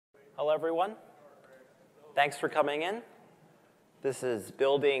Hello, everyone. Thanks for coming in. This is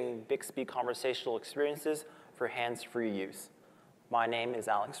Building Bixby Conversational Experiences for Hands-Free Use. My name is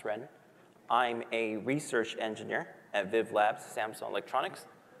Alex Wren. I'm a research engineer at Viv Labs, Samsung Electronics,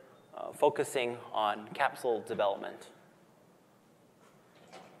 focusing on capsule development.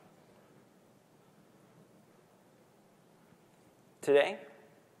 Today,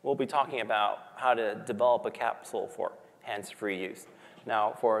 we'll be talking about how to develop a capsule for hands-free use.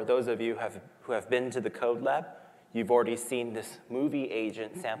 Now, for those of you who have been to the Code Lab, you've already seen this movie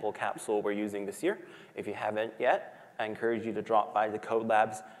agent sample capsule we're using this year. If you haven't yet, I encourage you to drop by the Code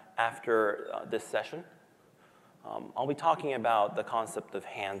Labs after this session. I'll be talking about the concept of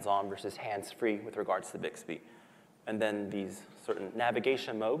hands-on versus hands-free with regards to Bixby, and then these certain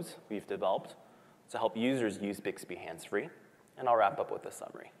navigation modes we've developed to help users use Bixby hands-free, and I'll wrap up with a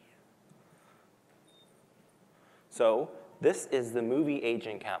summary. So this is the movie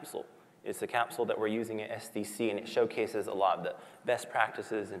agent capsule. It's a capsule that we're using at SDC, and it showcases a lot of the best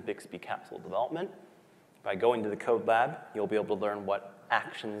practices in Bixby capsule development. By going to the Code Lab, you'll be able to learn what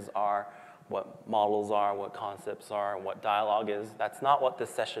actions are, what models are, what concepts are, and what dialogue is. That's not what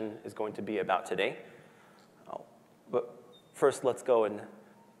this session is going to be about today. But first, let's go and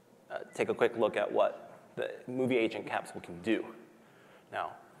take a quick look at what the movie agent capsule can do.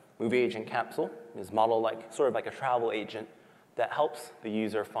 Now, movie agent capsule is modeled sort of like a travel agent that helps the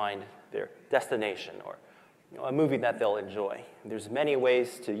user find their destination or a movie that they'll enjoy. There's many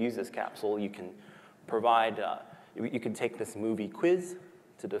ways to use this capsule. You can provide, you can take this movie quiz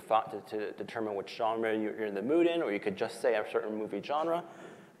to determine which genre you're in the mood in, or you could just say a certain movie genre.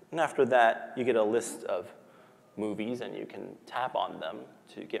 And after that, you get a list of movies, and you can tap on them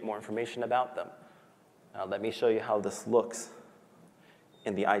to get more information about them. Now, let me show you how this looks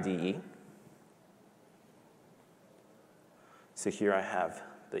in the IDE. So here I have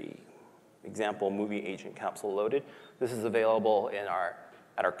the example movie agent capsule loaded. This is available at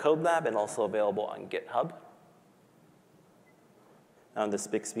our Code Lab and also available on GitHub. Now in this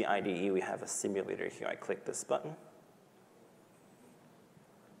Bixby IDE, we have a simulator here. I click this button.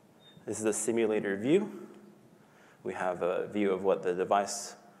 This is a simulator view. We have a view of what the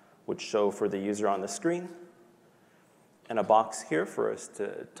device would show for the user on the screen, and a box here for us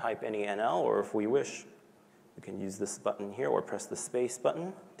to type any NL, or if we wish, we can use this button here or press the space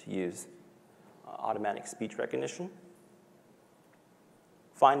button to use automatic speech recognition.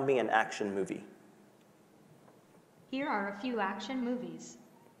 Find me an action movie. Here are a few action movies.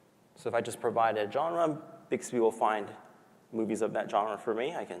 So if I just provide a genre, Bixby will find movies of that genre for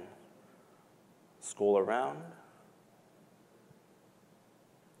me. I can scroll around,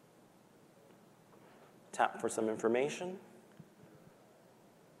 tap for some information.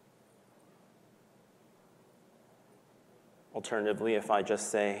 Alternatively, if I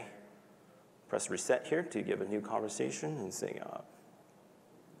just say, press reset here to give a new conversation and say,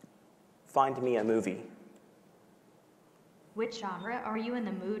 find me a movie. Which genre are you in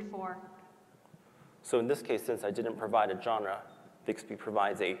the mood for? So in this case, since I didn't provide a genre, Bixby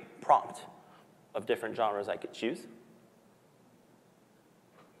provides a prompt of different genres I could choose.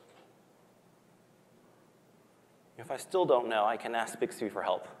 If I still don't know, I can ask Bixby for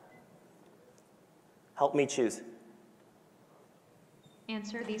help. Help me choose.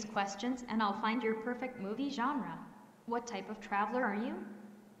 Answer these questions and I'll find your perfect movie genre. What type of traveler are you?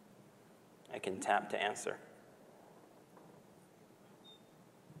 I can tap to answer.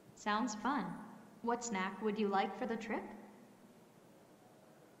 Sounds fun. What snack would you like for the trip?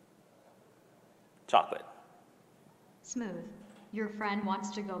 Chocolate. Smooth. Your friend wants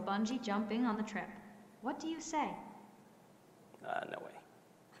to go bungee jumping on the trip. What do you say? No way.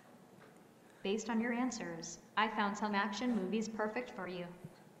 Based on your answers, I found some action movies perfect for you.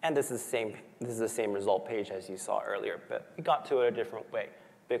 And this is the same result page as you saw earlier, but we got to it a different way.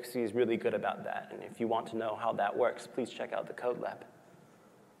 Bixby is really good about that, and if you want to know how that works, please check out the Code Lab.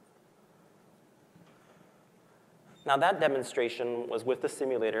 Now that demonstration was with the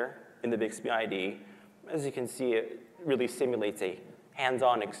simulator in the Bixby IDE. As you can see, it really simulates a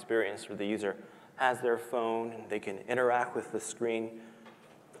hands-on experience where the user has their phone, and they can interact with the screen.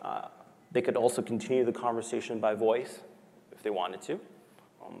 They could also continue the conversation by voice if they wanted to.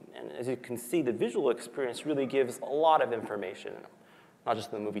 And as you can see, the visual experience really gives a lot of information, not just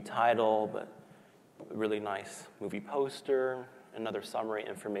the movie title, but a really nice movie poster, another summary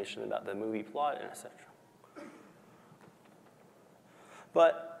information about the movie plot, and etc.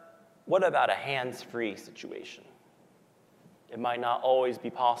 But what about a hands-free situation? It might not always be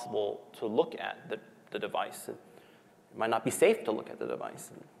possible to look at the device. It might not be safe to look at the device.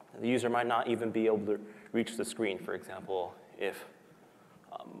 The user might not even be able to reach the screen, for example, if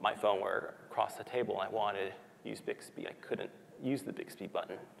my phone were across the table and I wanted to use Bixby, I couldn't use the Bixby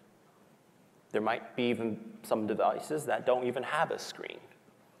button. There might be even some devices that don't even have a screen.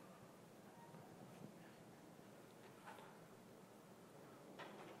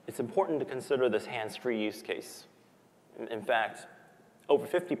 It's important to consider this hands-free use case. In fact, over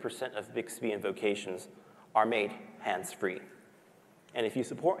 50% of Bixby invocations are made hands-free. And if you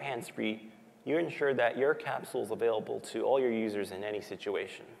support hands-free, you ensure that your capsule is available to all your users in any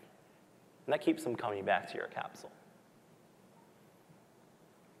situation. And that keeps them coming back to your capsule.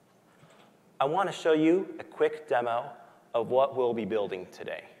 I want to show you a quick demo of what we'll be building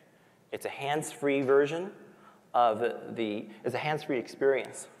today. It's a hands-free version of it's a hands-free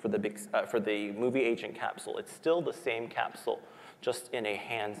experience for the movie agent capsule. It's still the same capsule, just in a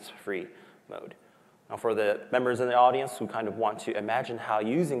hands-free mode. Now, for the members in the audience who kind of want to imagine how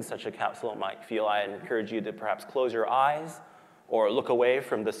using such a capsule might feel, I encourage you to perhaps close your eyes or look away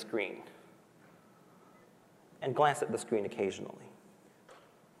from the screen and glance at the screen occasionally.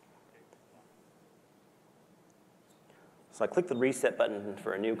 So I click the reset button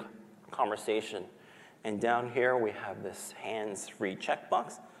for a new conversation. And down here, we have this hands-free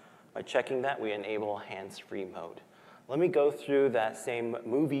checkbox. By checking that, we enable hands-free mode. Let me go through that same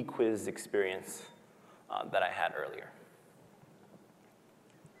movie quiz experience that I had earlier.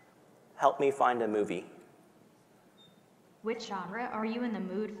 Help me find a movie. Which genre are you in the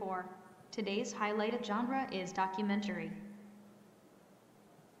mood for? Today's highlighted genre is documentary.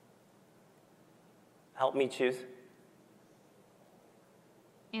 Help me choose.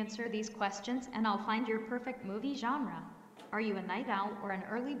 Answer these questions and I'll find your perfect movie genre. Are you a night owl or an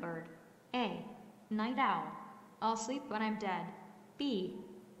early bird? A. Night owl. I'll sleep when I'm dead. B.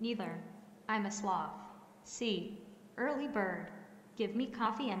 Neither. I'm a sloth. C. Early bird. Give me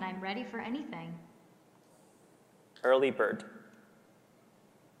coffee and I'm ready for anything. Early bird.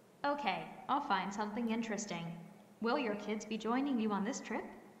 Okay, I'll find something interesting. Will your kids be joining you on this trip?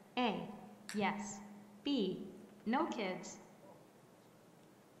 A. Yes. B. No kids.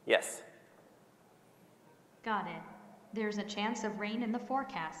 Yes. Got it. There's a chance of rain in the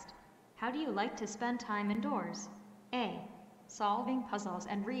forecast. How do you like to spend time indoors? A. Solving puzzles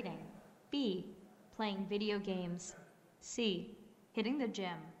and reading. B. Playing video games. C. Hitting the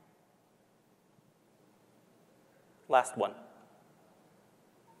gym. Last one.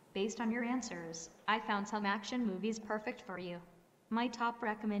 Based on your answers, I found some action movies perfect for you. My top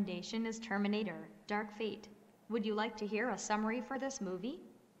recommendation is Terminator: Dark Fate. Would you like to hear a summary for this movie?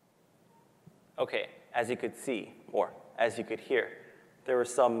 Okay, as you could see, or as you could hear, there were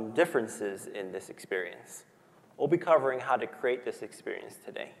some differences in this experience. We'll be covering how to create this experience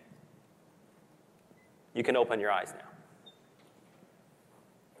today. You can open your eyes now.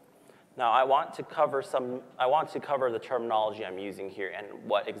 Now, I want to cover the terminology I'm using here and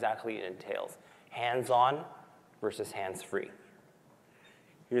what exactly it entails. Hands-on versus hands-free.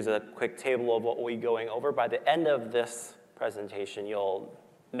 Here's a quick table of what we'll be going over. By the end of this presentation, you'll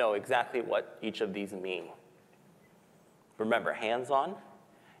know exactly what each of these mean. Remember, hands-on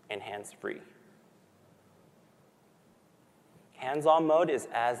and hands-free. Hands-on mode is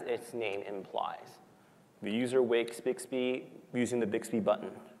as its name implies. The user wakes Bixby using the Bixby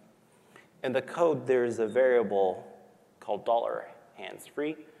button. In the code, there's a variable called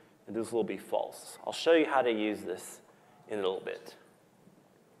 $hands-free, and this will be false. I'll show you how to use this in a little bit.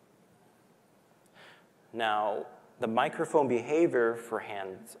 Now, the microphone behavior for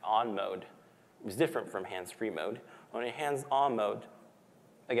hands-on mode is different from hands-free mode. On a hands-on mode,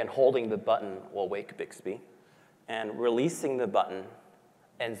 again, holding the button will wake Bixby, and releasing the button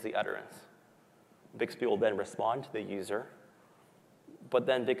ends the utterance. Bixby will then respond to the user, but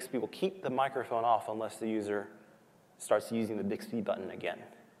then Bixby will keep the microphone off unless the user starts using the Bixby button again.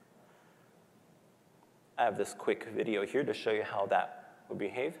 I have this quick video here to show you how that would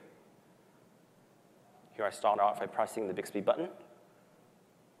behave. Here I start off by pressing the Bixby button.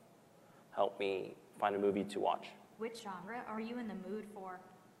 Help me find a movie to watch. Which genre are you in the mood for?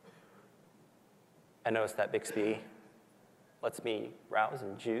 I notice that Bixby lets me browse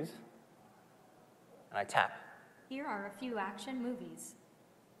and choose, and I tap. Here are a few action movies.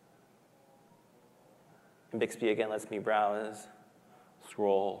 And Bixby again lets me browse,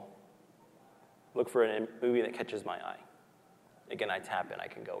 scroll, look for a movie that catches my eye. Again, I tap and I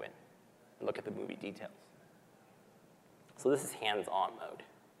can go in and look at the movie details. So this is hands-on mode.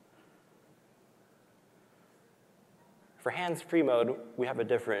 For hands-free mode, we have a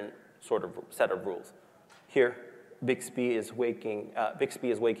different sort of set of rules. Here, Bixby is waking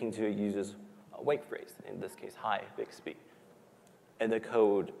to a user's wake phrase, in this case, hi, Bixby. And the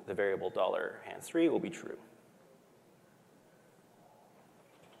code, the variable $hands-free will be true.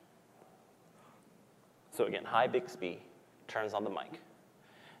 So again, hi Bixby turns on the mic.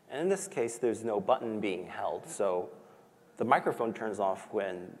 And in this case, there's no button being held, so the microphone turns off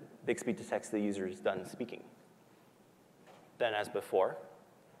when Bixby detects the user is done speaking. Then, as before,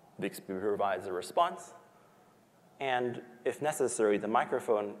 Bixby provides a response, and if necessary, the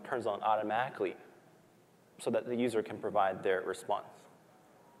microphone turns on automatically so that the user can provide their response.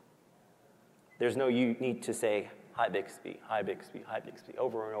 There's no need to say, hi Bixby, hi Bixby, hi Bixby,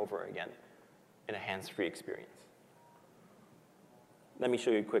 over and over again in a hands-free experience. Let me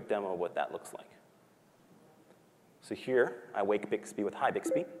show you a quick demo of what that looks like. So here, I wake Bixby with, hi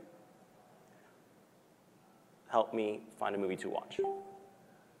Bixby. Help me find a movie to watch.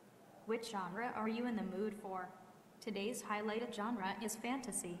 Which genre are you in the mood for? Today's highlighted genre is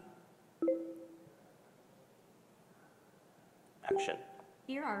fantasy. Action.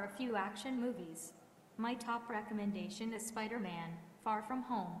 Here are a few action movies. My top recommendation is Spider-Man: Far From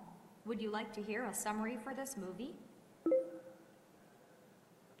Home. Would you like to hear a summary for this movie?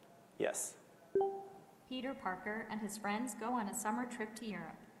 Yes. Peter Parker and his friends go on a summer trip to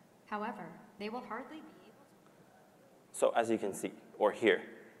Europe. However, they will hardly be able to... So as you can see, or hear,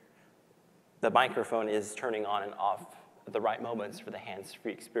 the microphone is turning on and off at the right moments for the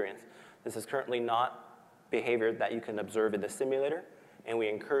hands-free experience. This is currently not behavior that you can observe in the simulator, and we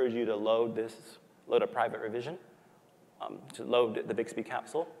encourage you to load a private revision, to load the Bixby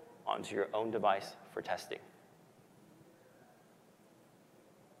capsule onto your own device for testing.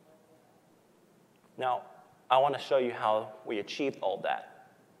 Now, I want to show you how we achieved all that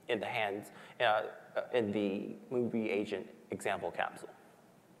in the movie agent example capsule.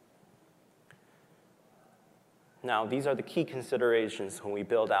 Now, these are the key considerations when we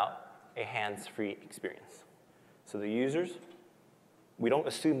build out a hands-free experience. So the users, we don't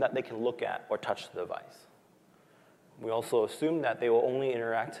assume that they can look at or touch the device. We also assume that they will only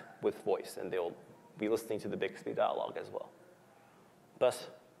interact with voice, and they'll be listening to the Bixby dialogue as well. Thus,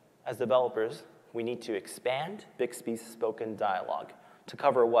 as developers, we need to expand Bixby's spoken dialogue to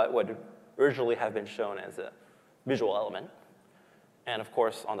cover what would originally have been shown as a visual element. And of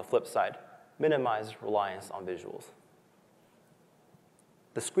course, on the flip side, minimize reliance on visuals.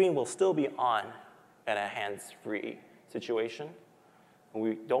 The screen will still be on in a hands-free situation.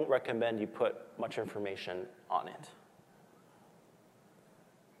 We don't recommend you put much information on it.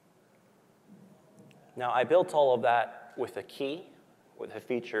 Now, I built all of that with a key, with a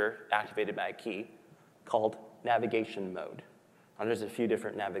feature activated by a key called navigation mode. Now, there's a few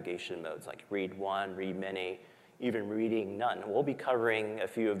different navigation modes, like read one, read many, even reading none. We'll be covering a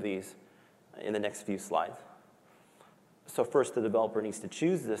few of these in the next few slides. So first, the developer needs to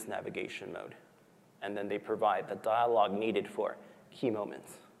choose this navigation mode, and then they provide the dialogue needed for key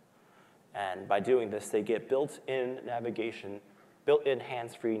moments. And by doing this, they get built-in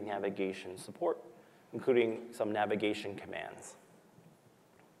hands-free navigation support, including some navigation commands.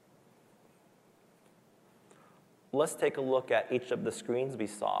 Let's take a look at each of the screens we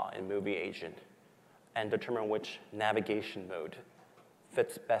saw in Movie Agent and determine which navigation mode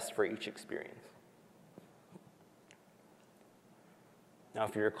fits best for each experience. Now,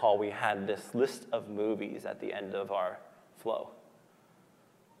 if you recall, we had this list of movies at the end of our flow.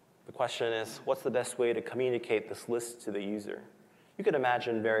 The question is, what's the best way to communicate this list to the user? You could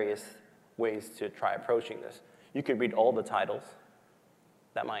imagine various ways to try approaching this. You could read all the titles.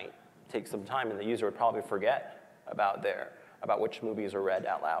 That might take some time, and the user would probably forget about which movies are read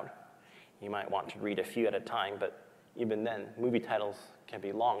out loud. You might want to read a few at a time, but even then, movie titles can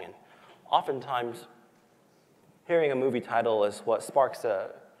be long, and oftentimes, hearing a movie title is what sparks a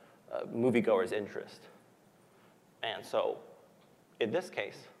moviegoer's interest. And so, in this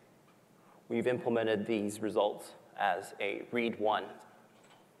case, we've implemented these results as a read one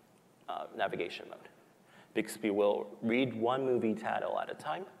navigation mode. Bixby will read one movie title at a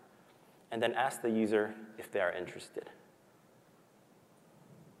time, and then ask the user if they are interested.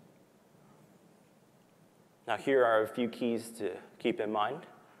 Now, here are a few keys to keep in mind.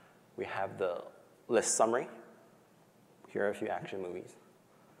 We have the list summary. Here are a few action movies.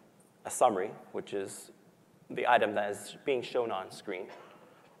 A summary, which is the item that is being shown on screen.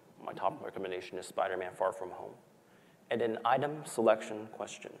 My top recommendation is Spider-Man: Far From Home. And an item selection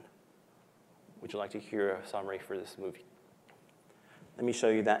question. Would you like to hear a summary for this movie? Let me show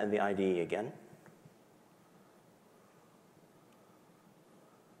you that in the IDE again.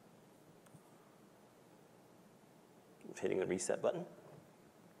 Hitting the reset button.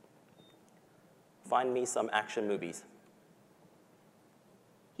 Find me some action movies.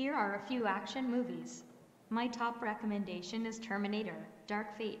 Here are a few action movies. My top recommendation is Terminator: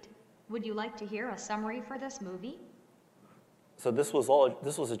 Dark Fate. Would you like to hear a summary for this movie? So this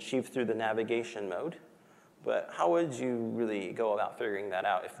was achieved through the navigation mode. But how would you really go about figuring that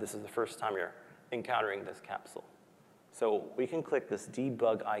out if this is the first time you're encountering this capsule? So we can click this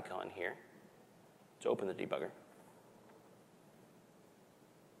debug icon here to open the debugger.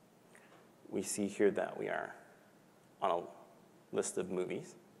 We see here that we are on a list of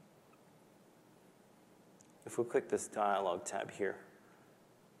movies. If we click this dialog tab here,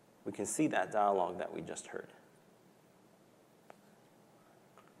 we can see that dialog that we just heard.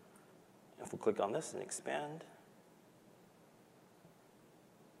 If we click on this and expand,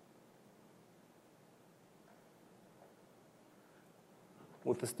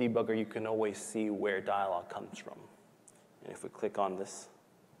 with this debugger, you can always see where dialog comes from. And if we click on this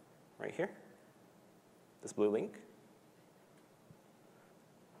right here, this blue link,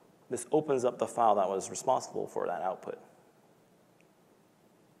 this opens up the file that was responsible for that output.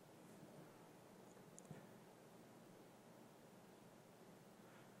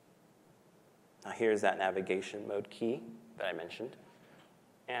 Now here's that navigation mode key that I mentioned.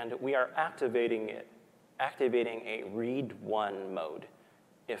 And we are activating a read one mode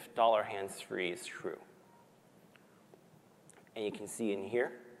if $hands-free is true. And you can see in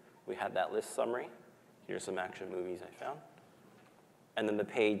here, we had that list summary. Here's some action movies I found. And then the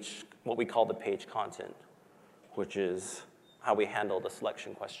page, what we call the page content, which is how we handle the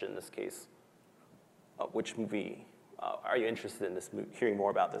selection question in this case. Which movie are you interested in hearing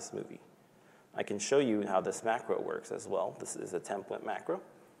more about this movie? I can show you how this macro works as well. This is a template macro.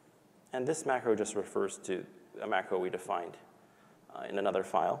 And this macro just refers to a macro we defined in another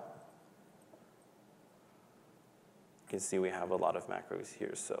file. You can see we have a lot of macros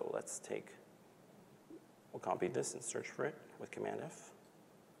here. So we'll copy this and search for it with Command F.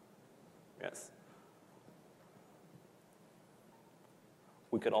 Yes.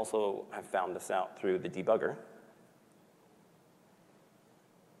 We could also have found this out through the debugger.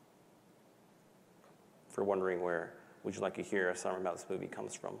 For wondering where would you like to hear a summary about this movie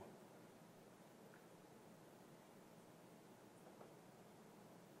comes from.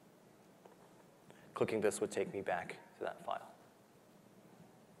 Clicking this would take me back to that file.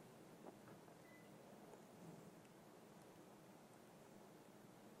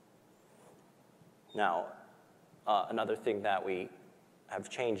 Now, another thing that we have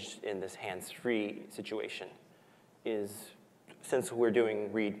changed in this hands-free situation is since we're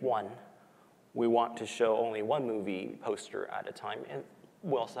doing read one, we want to show only one movie poster at a time, and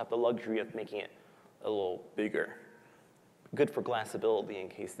we also have the luxury of making it a little bigger. Good for glassability in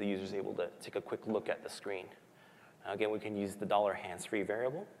case the user is able to take a quick look at the screen. Again, we can use the $hands-free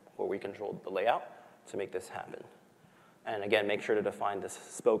variable where we control the layout to make this happen. And again, make sure to define this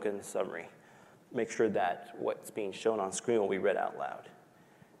spoken summary. Make sure that what's being shown on screen will be read out loud.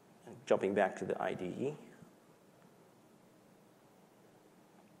 And jumping back to the IDE.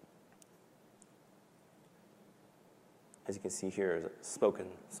 As you can see here is a spoken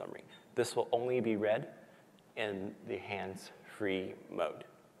summary. This will only be read in the hands-free mode.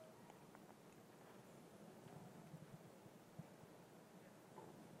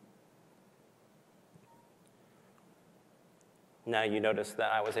 Now you notice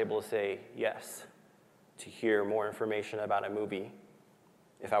that I was able to say yes to hear more information about a movie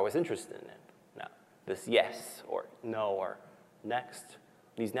if I was interested in it. Now, this yes or no or next,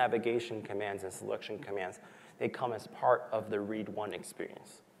 these navigation commands and selection commands, they come as part of the read one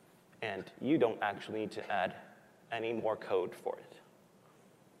experience. And you don't actually need to add any more code for it.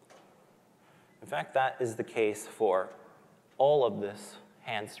 In fact, that is the case for all of this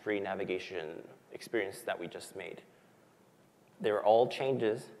hands-free navigation experience that we just made. They are all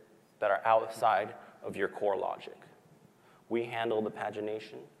changes that are outside of your core logic. We handle the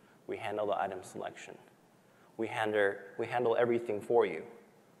pagination. We handle the item selection. We handle everything for you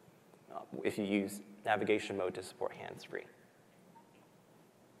if you use navigation mode to support hands-free.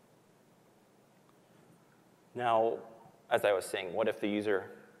 Now, as I was saying, what if the user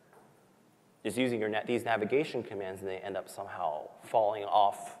is using these navigation commands and they end up somehow falling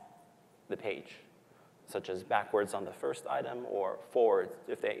off the page, such as backwards on the first item or forwards,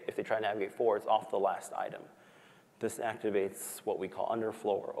 if they try to navigate forwards off the last item. This activates what we call underflow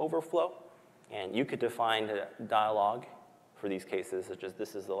or overflow, and you could define a dialogue for these cases, such as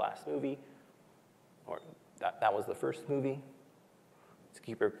this is the last movie, or that was the first movie,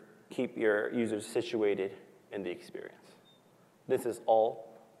 to keep your users situated in the experience. This is all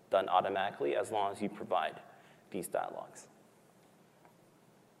done automatically as long as you provide these dialogues.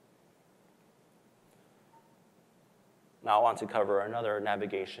 Now I want to cover another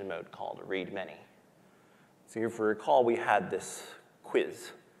navigation mode called Read Many. So if you recall, we had this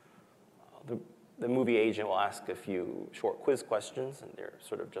quiz. The movie agent will ask a few short quiz questions, and they're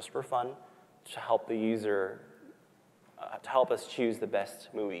sort of just for fun. to help the user, to help us choose the best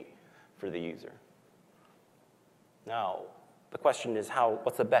movie for the user. Now, the question is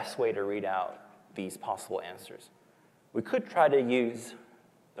what's the best way to read out these possible answers? We could try to use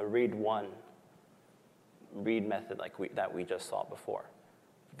the read method that we just saw before.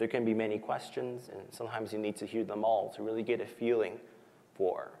 There can be many questions, and sometimes you need to hear them all to really get a feeling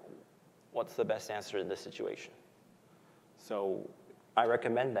for what's the best answer in this situation. So I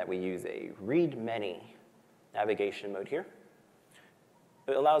recommend that we use a read many navigation mode here.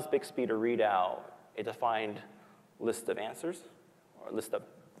 It allows Bixby to read out a defined list of answers, or list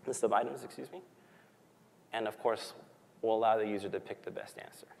of items, excuse me, and of course, will allow the user to pick the best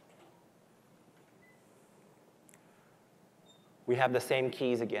answer. We have the same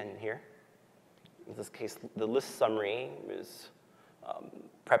keys again here. In this case, the list summary is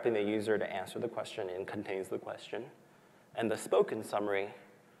prepping the user to answer the question and contains the question. And the spoken summary,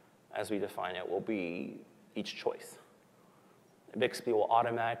 as we define it, will be each choice. Bixby will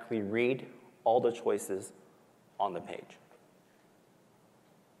automatically read all the choices on the page.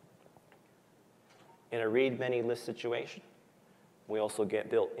 In a read many list situation, we also get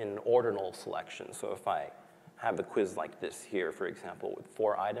built-in ordinal selection. So if I have the quiz like this here, for example, with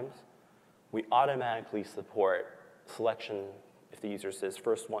 4 items, we automatically support selection if the user says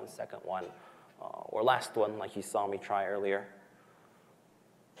first one, second one, or last one, like you saw me try earlier.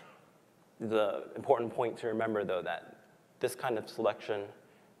 The important point to remember, though, that this kind of selection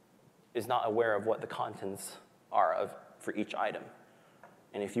is not aware of what the contents are for each item.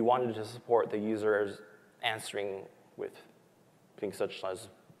 And if you wanted to support the users answering with things such as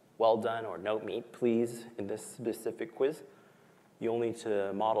well done or note me, please, in this specific quiz, you'll need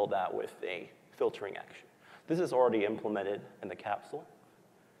to model that with a filtering action. This is already implemented in the capsule.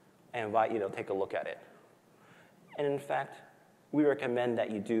 I invite you to take a look at it. And in fact, we recommend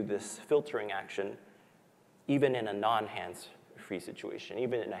that you do this filtering action even in a non-hands-free situation,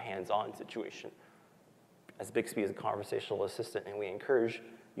 even in a hands-on situation. As Bixby is a conversational assistant, and we encourage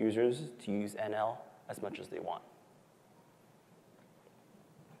users to use NL as much as they want.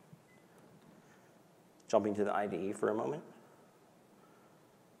 Jumping to the IDE for a moment.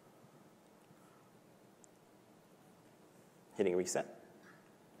 Hitting reset.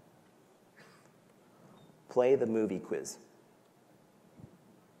 Play the movie quiz.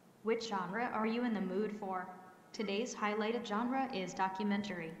 Which genre are you in the mood for? Today's highlighted genre is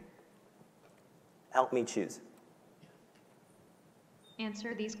documentary. Help me choose.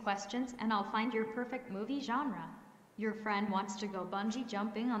 Answer these questions and I'll find your perfect movie genre. Your friend wants to go bungee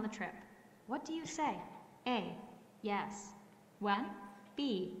jumping on the trip. What do you say? A. Yes. When?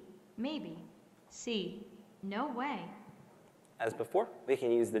 B. Maybe. C. No way. As before, we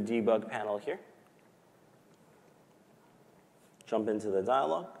can use the debug panel here. Jump into the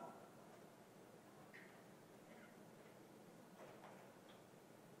dialog.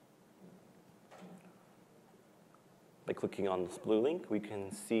 By clicking on this blue link, we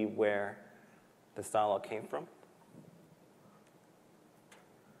can see where this dialog came from.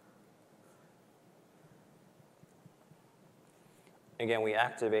 Again, we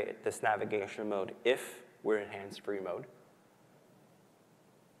activate this navigation mode if we're in hands-free mode.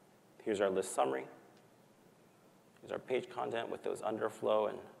 Here's our list summary. Here's our page content with those underflow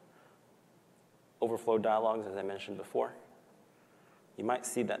and overflow dialogues, as I mentioned before. You might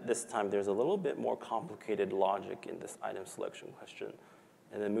see that this time there's a little bit more complicated logic in this item selection question.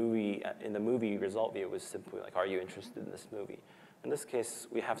 In the movie result view, it was simply like, are you interested in this movie? In this case,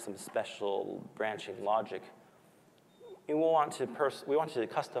 we have some special branching logic. We want to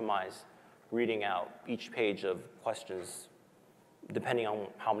customize reading out each page of questions depending on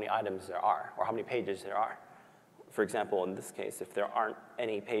how many items there are or how many pages there are. For example, in this case, if there aren't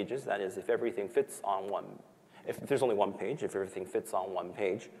any pages, that is, if everything fits on one, if there's only one page, if everything fits on one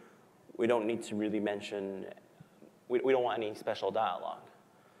page, we don't need to really mention, we don't want any special dialogue.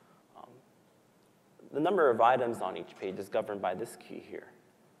 The number of items on each page is governed by this key here,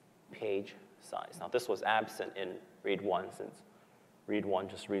 page size. Now, this was absent in read one, since read one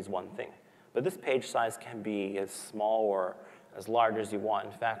just reads one thing. But this page size can be as small or as large as you want.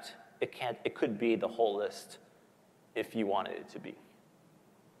 In fact, it could be the whole list if you wanted it to be.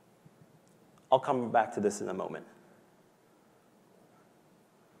 I'll come back to this in a moment.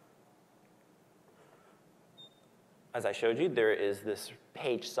 As I showed you, there is this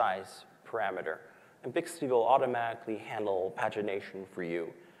page size parameter. And Bixby will automatically handle pagination for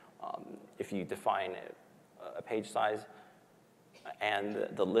you if you define a page size and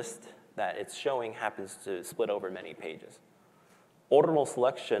the list that it's showing happens to split over many pages. Ordinal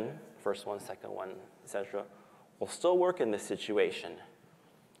selection, first one, second one, etc., will still work in this situation.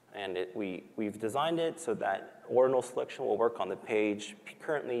 And we've designed it so that ordinal selection will work on the page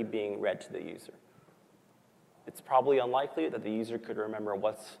currently being read to the user. It's probably unlikely that the user could remember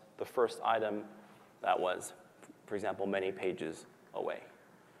what's the first item that was, for example, many pages away.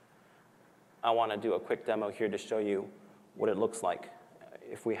 I want to do a quick demo here to show you what it looks like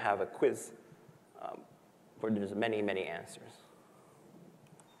if we have a quiz where there's many, many answers.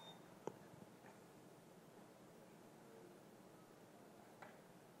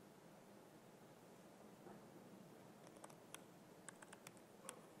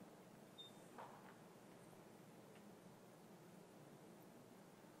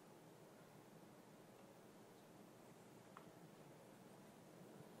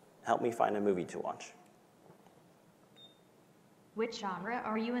 Help me find a movie to watch. Which genre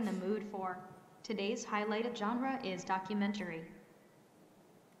are you in the mood for? Today's highlighted genre is documentary.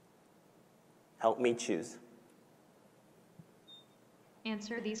 Help me choose.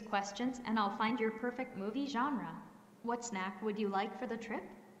 Answer these questions and I'll find your perfect movie genre. What snack would you like for the trip?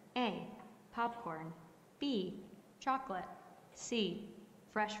 A. Popcorn. B. Chocolate. C.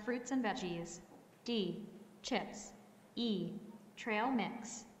 Fresh fruits and veggies. D. Chips. E. Trail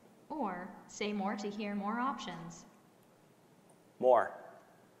mix. Or say more to hear more options. More.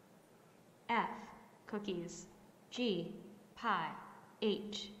 F. Cookies. G. Pie.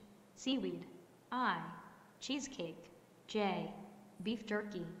 H. Seaweed. I. Cheesecake. J. Beef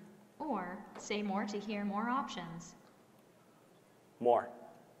jerky. Or say more to hear more options. More.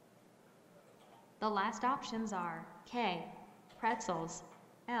 The last options are K. Pretzels.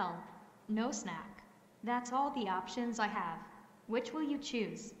 L. No snack. That's all the options I have. Which will you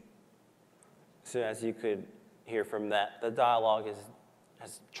choose? So as you could hear from that, the dialogue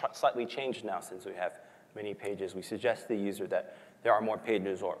has slightly changed now since we have many pages. We suggest to the user that there are more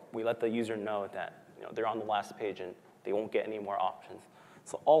pages, or we let the user know that they're on the last page and they won't get any more options.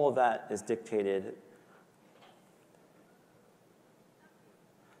 So all of that is dictated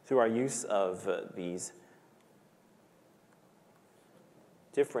through our use of these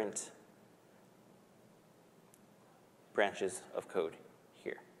different branches of code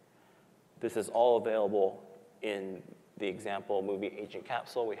here. This is all available in the example movie agent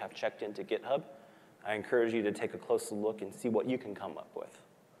capsule we have checked into GitHub. I encourage you to take a closer look and see what you can come up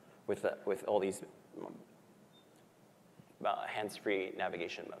with all these hands-free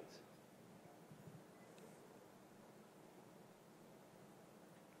navigation modes.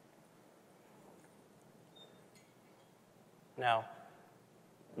 Now,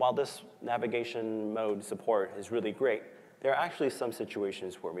 while this navigation mode support is really great, there are actually some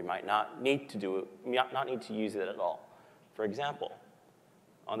situations where we might not need to use it at all. For example,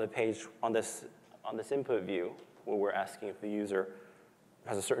 on the page, on this input view, where we're asking if the user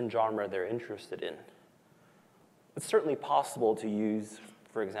has a certain genre they're interested in, it's certainly possible to use,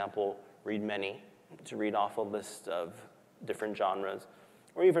 for example, read many to read off a list of different genres,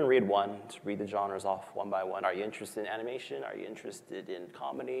 or even read one to read the genres off one by one. Are you interested in animation? Are you interested in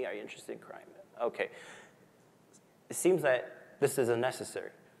comedy? Are you interested in crime? Okay. It seems that this is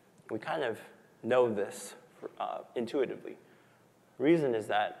unnecessary. We kind of know this intuitively. The reason is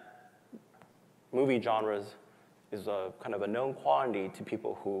that movie genres is a kind of a known quantity to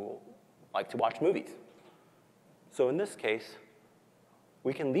people who like to watch movies. So in this case,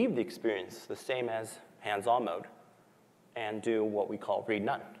 we can leave the experience the same as hands-on mode and do what we call read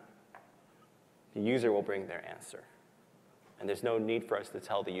none. The user will bring their answer. And there's no need for us to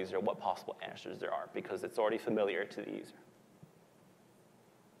tell the user what possible answers there are because it's already familiar to the user.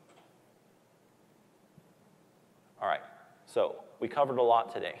 All right, so we covered a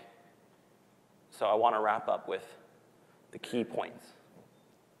lot today. So I want to wrap up with the key points.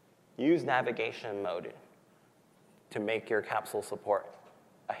 Use navigation mode to make your capsule support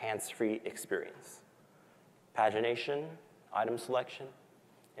a hands-free experience. Pagination, item selection,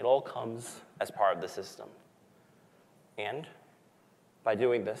 it all comes as part of the system. And by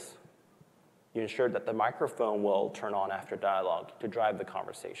doing this, you ensure that the microphone will turn on after dialogue to drive the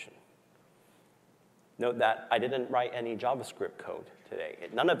conversation. Note that I didn't write any JavaScript code today.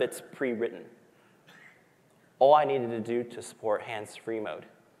 None of it's pre-written. All I needed to do to support hands-free mode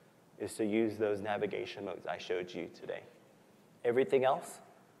is to use those navigation modes I showed you today. Everything else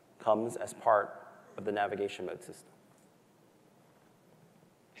comes as part of the navigation mode system.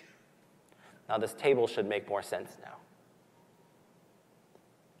 Now this table should make more sense now.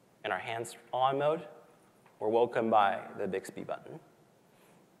 In our hands-on mode, we're welcomed by the Bixby button.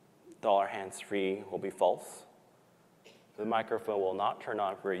 $ hands-free will be false. The microphone will not turn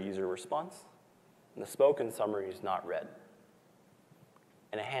on for a user response. And the spoken summary is not read.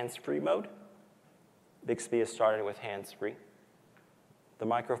 In a hands-free mode, Bixby is started with hands-free. The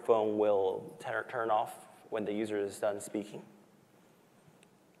microphone will turn off when the user is done speaking.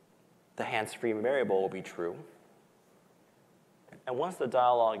 The hands-free variable will be true. And once the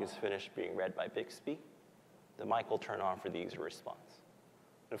dialogue is finished being read by Bixby, the mic will turn on for the user response.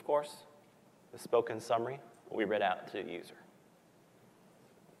 And of course, the spoken summary will be read out to the user.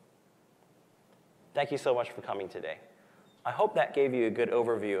 Thank you so much for coming today. I hope that gave you a good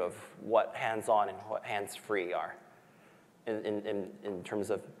overview of what hands-on and what hands-free are in terms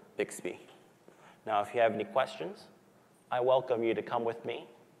of Bixby. Now, if you have any questions, I welcome you to come with me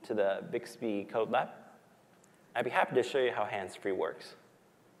to the Bixby Code Lab. I'd be happy to show you how hands-free works.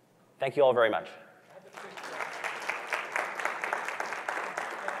 Thank you all very much.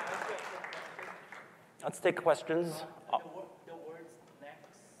 Let's take questions. The words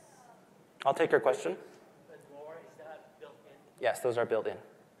next. I'll take your question. The more, is that built in? Yes, those are built in.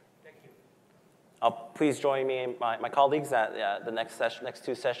 Thank you. Please join me and my colleagues at the next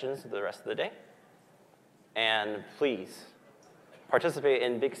two sessions the rest of the day. And please participate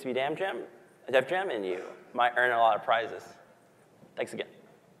in Bixby Dev Jam, and you might earn a lot of prizes. Thanks again.